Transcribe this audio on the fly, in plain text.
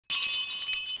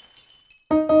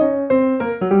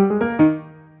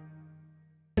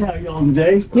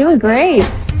You look great.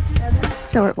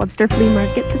 So we're at Webster Flea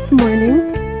Market this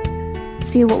morning.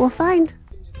 See what we'll find.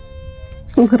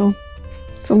 It's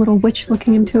a little witch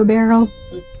looking into a barrel.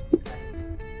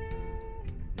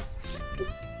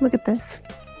 Look at this.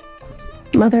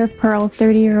 Mother of pearl,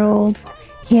 30-year-old,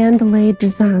 hand-laid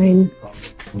design.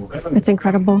 It's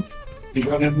incredible.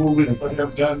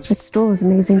 That stool is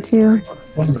amazing too.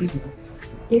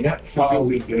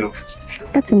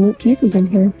 Got some neat pieces in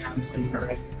here.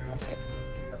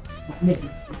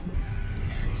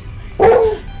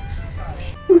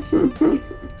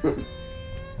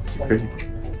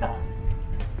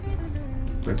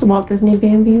 It's a Walt Disney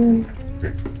Bamboo.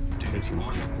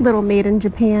 Little made in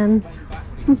Japan.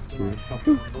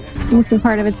 Missing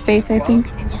part of its face, I think.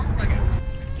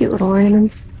 Cute little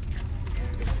ornaments.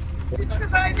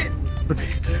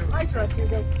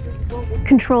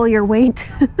 Control your weight.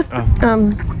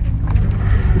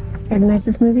 Recognize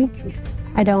this movie?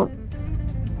 I don't.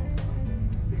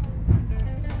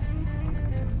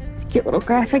 It's a cute little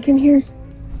graphic in here.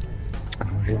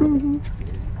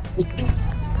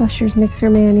 Pusher's mixer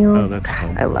manual. Oh, that's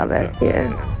fun. I love it.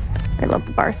 Yeah. I love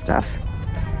the bar stuff.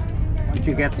 Once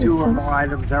you get 2 or more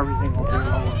items, everything will be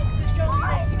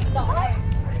lower.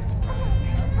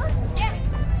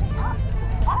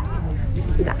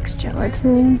 Max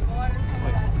gelatin.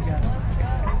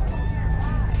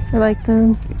 I like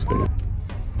them. That's good.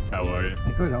 How are you?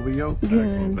 Good, how are you?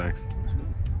 Excellent, thanks.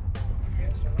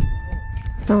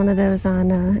 Saw one of those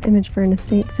on Image for an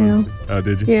Estate sale. Oh,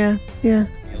 did you? Yeah, yeah.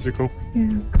 Is it cool?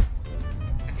 Yeah.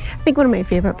 I think one of my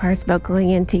favorite parts about going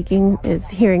antiquing is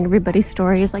hearing everybody's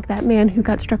stories, like that man who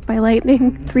got struck by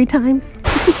lightning 3 times.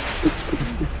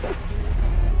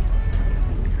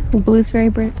 Blue's very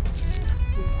bright.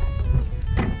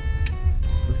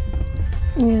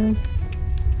 Yeah.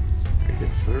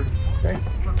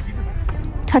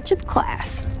 Touch of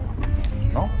class.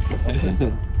 No?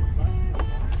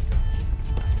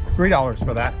 $3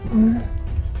 for that.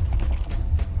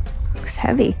 Looks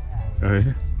heavy. Oh,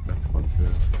 yeah. That's fun too.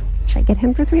 Should I get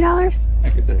him for $3? I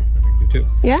could take you too.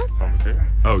 Yeah?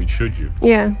 Oh, should you?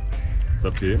 Yeah. It's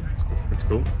up to you. It's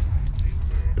cool.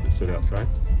 Could it sit outside?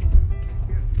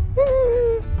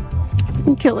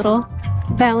 Cute little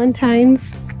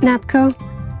Valentine's napco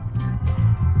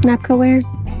wear.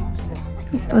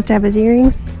 He's supposed to have his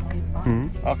earrings.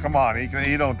 Oh, come on.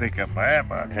 He don't think I'm bad,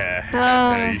 but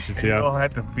Yeah, you should see you how don't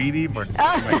have to feed him or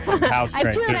house I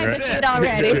trained do too, have right? it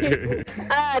already.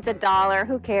 It's $1.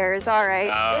 Who cares? All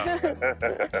right.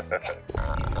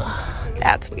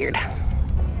 That's weird.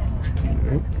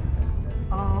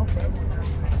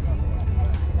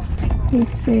 You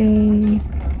say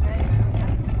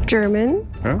German.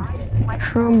 Huh?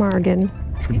 Chromargen.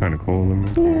 It's kind of cool.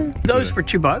 Yeah. Those for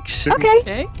 $2.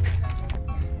 Okay.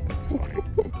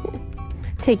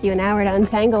 Take you an hour to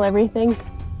untangle everything.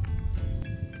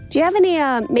 Do you have any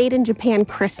made in Japan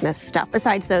Christmas stuff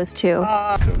besides those 2?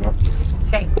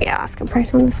 Yeah, ask a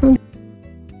price on this one.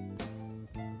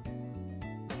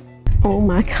 Oh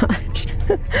my gosh.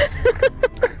 You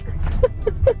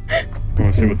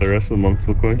want to see what the rest of the months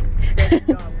look like?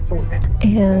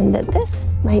 And this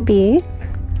might be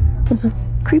the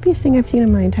creepiest thing I've seen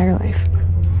in my entire life.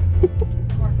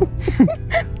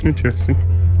 Interesting.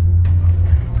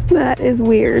 That is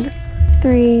weird.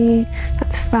 3,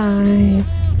 that's 5.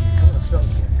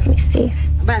 Let me see.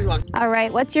 All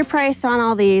right, what's your price on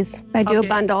all these if I do a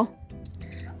bundle?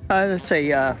 Let's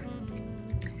say, I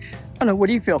don't know, what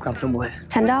do you feel comfortable with?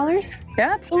 $10?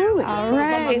 Yeah, absolutely. All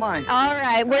right. All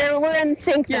right, we're in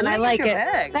sync then. I like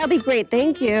it. That'll be great,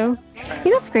 thank you.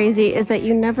 You know what's crazy is that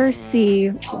you never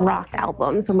see rock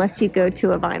albums unless you go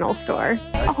to a vinyl store.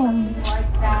 Oh.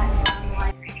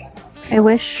 I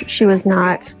wish she was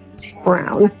not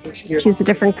brown. She was a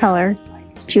different color.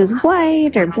 She was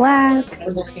white or black,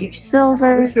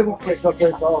 silver.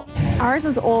 Ours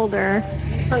is older.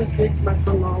 I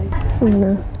don't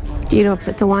know. Do you know if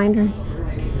it's a winder?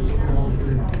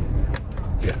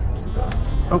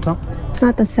 Okay. It's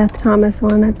not the Seth Thomas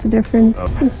one, that's the difference.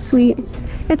 It's sweet.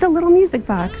 It's a little music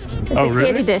box. It's a really?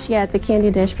 candy dish. Yeah, it's a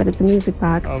candy dish, but it's a music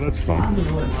box. Oh, that's fun.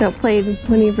 So it played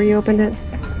whenever you opened it.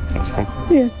 That's fun.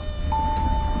 Yeah.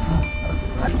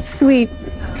 Sweet.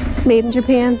 Made in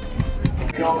Japan.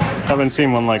 Haven't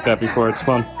seen one like that before. It's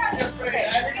fun.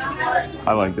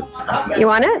 I like it. You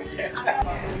want it?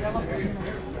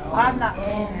 I'm not.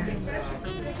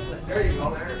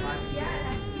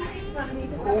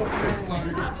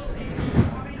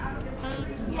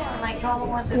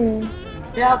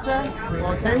 Delta.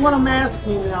 I'll tell you what I'm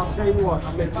asking, and I'll tell you what.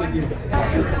 I'll make you do.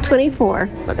 24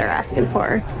 is what they're asking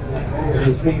for.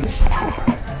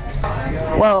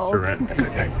 Whoa. Serenity, I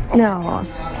think. No.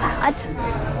 What?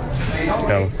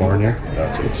 California.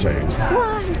 That's insane.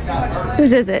 What?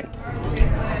 Whose is it?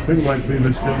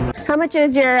 How much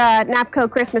is your Napco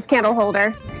Christmas candle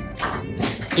holder?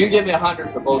 You can give me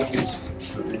 100 for both of these.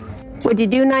 Would you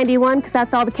do 91? Because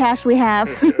that's all the cash we have.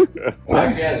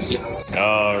 I guess. All right.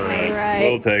 All right.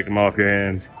 We'll take them off your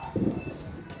hands.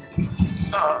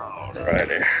 All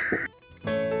righty.